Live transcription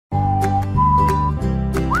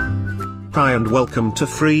Hi and welcome to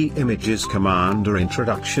Free Images Commander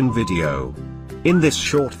introduction video. In this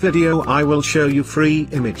short video I will show you Free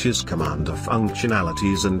Images Commander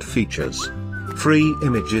functionalities and features. Free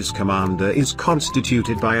Images Commander is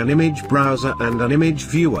constituted by an image browser and an image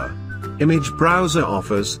viewer. Image browser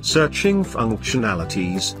offers searching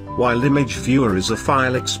functionalities, while image viewer is a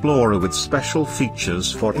file explorer with special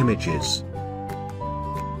features for images.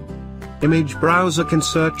 Image browser can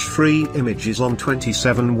search free images on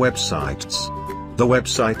 27 websites. The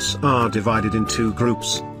websites are divided in two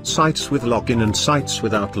groups, sites with login and sites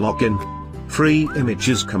without login. Free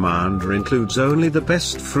Images Commander includes only the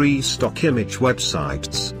best free stock image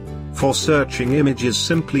websites. For searching images,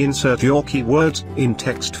 simply insert your keywords in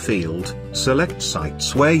text field, select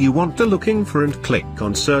sites where you want to looking for and click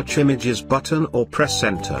on Search Images button or press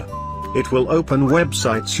Enter. It will open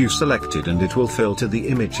websites you selected and it will filter the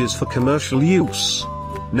images for commercial use.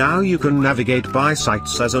 Now you can navigate by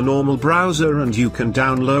sites as a normal browser and you can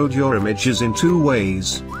download your images in two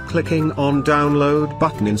ways, clicking on Download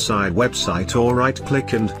button inside website or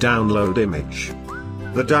right-click and download image.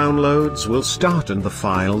 The downloads will start and the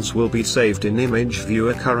files will be saved in Image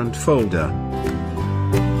Viewer current folder.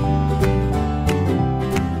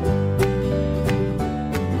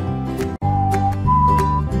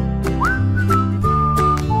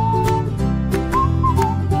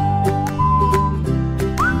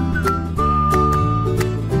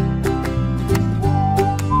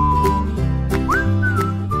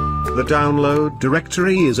 The download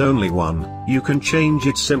directory is only one, you can change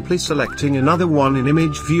it simply selecting another one in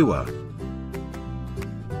Image Viewer.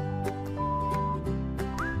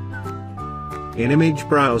 In Image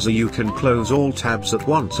Browser you can close all tabs at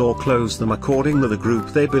once or close them according to the group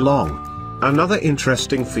they belong. Another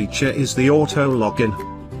interesting feature is the Autologin.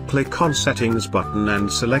 Click on Settings button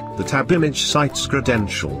and select the tab Image Sites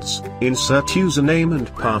Credentials, insert username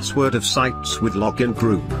and password of sites with login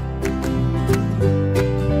group.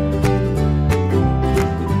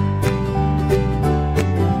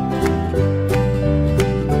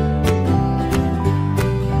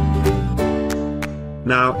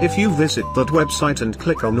 Now if you visit that website and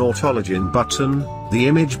click on Autologin button, the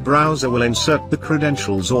image browser will insert the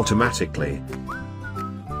credentials automatically.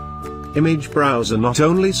 Image browser not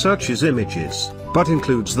only searches images, but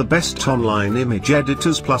includes the best online image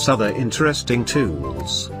editors plus other interesting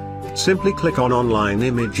tools. Simply click on Online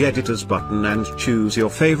Image Editors button and choose your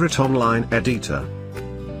favorite online editor.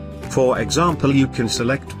 For example, you can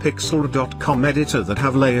select Pixlr.com editor that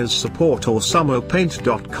have layers support or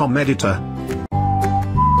SummerPaint.com editor.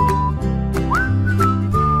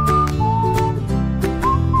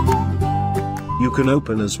 You can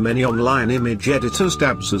open as many online image editors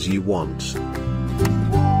tabs as you want.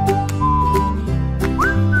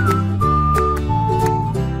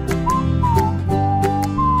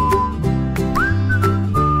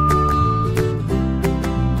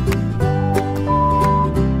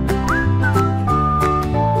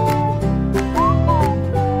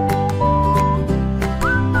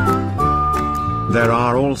 There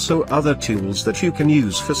are also other tools that you can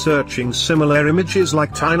use for searching similar images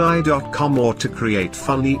like Tiny.com or to create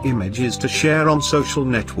funny images to share on social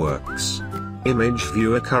networks. Image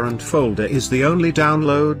Viewer current folder is the only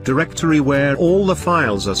download directory where all the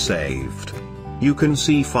files are saved. You can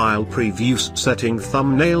see file previews setting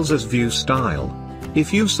thumbnails as view style.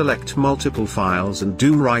 If you select multiple files and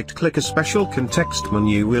do right-click, a special context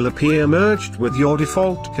menu will appear merged with your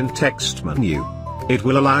default context menu. It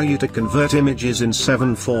will allow you to convert images in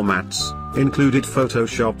 7 formats, included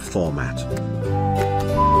Photoshop format.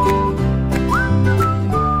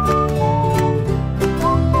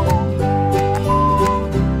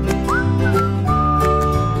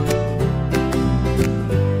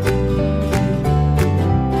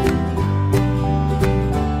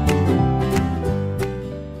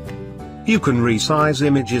 You can resize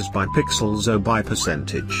images by pixels or by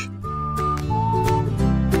percentage.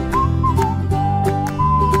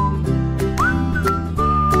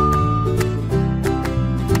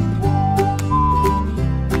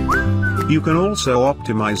 You can also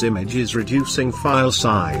optimize images reducing file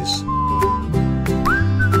size.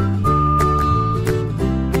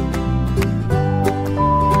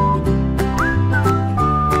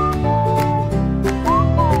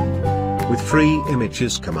 With Free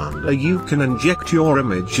Images Commander you can inject your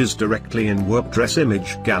images directly in Wordpress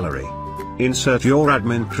image gallery. Insert your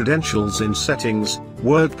admin credentials in Settings,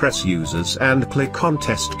 Wordpress Users and click on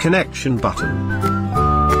Test Connection button.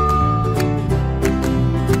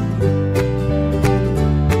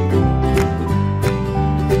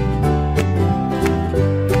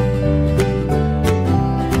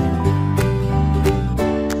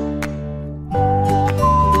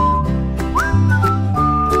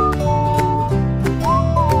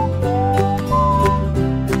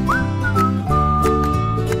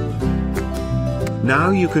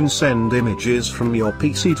 you can send images from your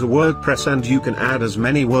PC to WordPress, and you can add as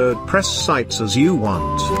many WordPress sites as you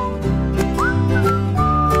want.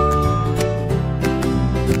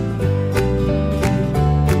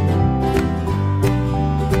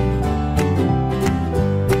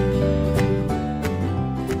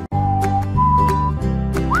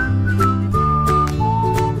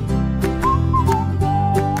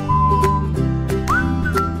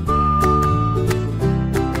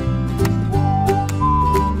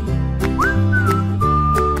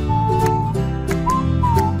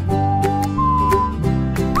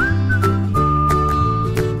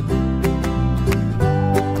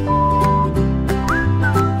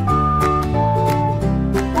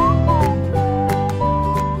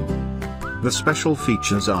 The special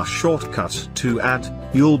features are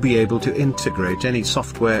Shortcut2App. You'll be able to integrate any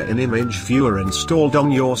software in Image Viewer installed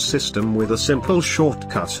on your system with a simple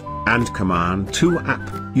shortcut, and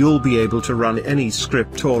Command2app. You'll be able to run any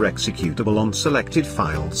script or executable on selected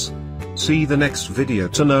files. See the next video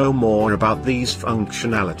to know more about these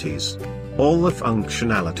functionalities. All the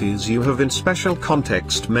functionalities you have in special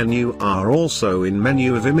context menu are also in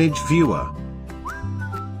menu of Image Viewer.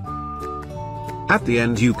 At the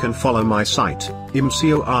end you can follow my site,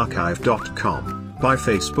 ImSeoArchive.com, by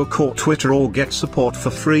Facebook or Twitter, or get support for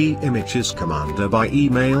free images commander by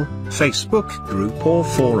email, Facebook group or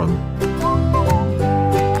forum.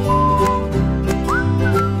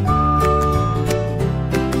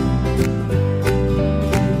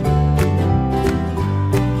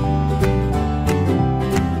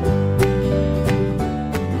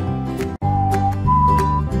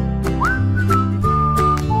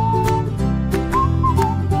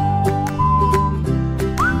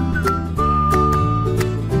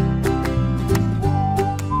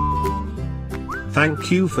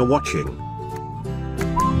 Thank you for watching.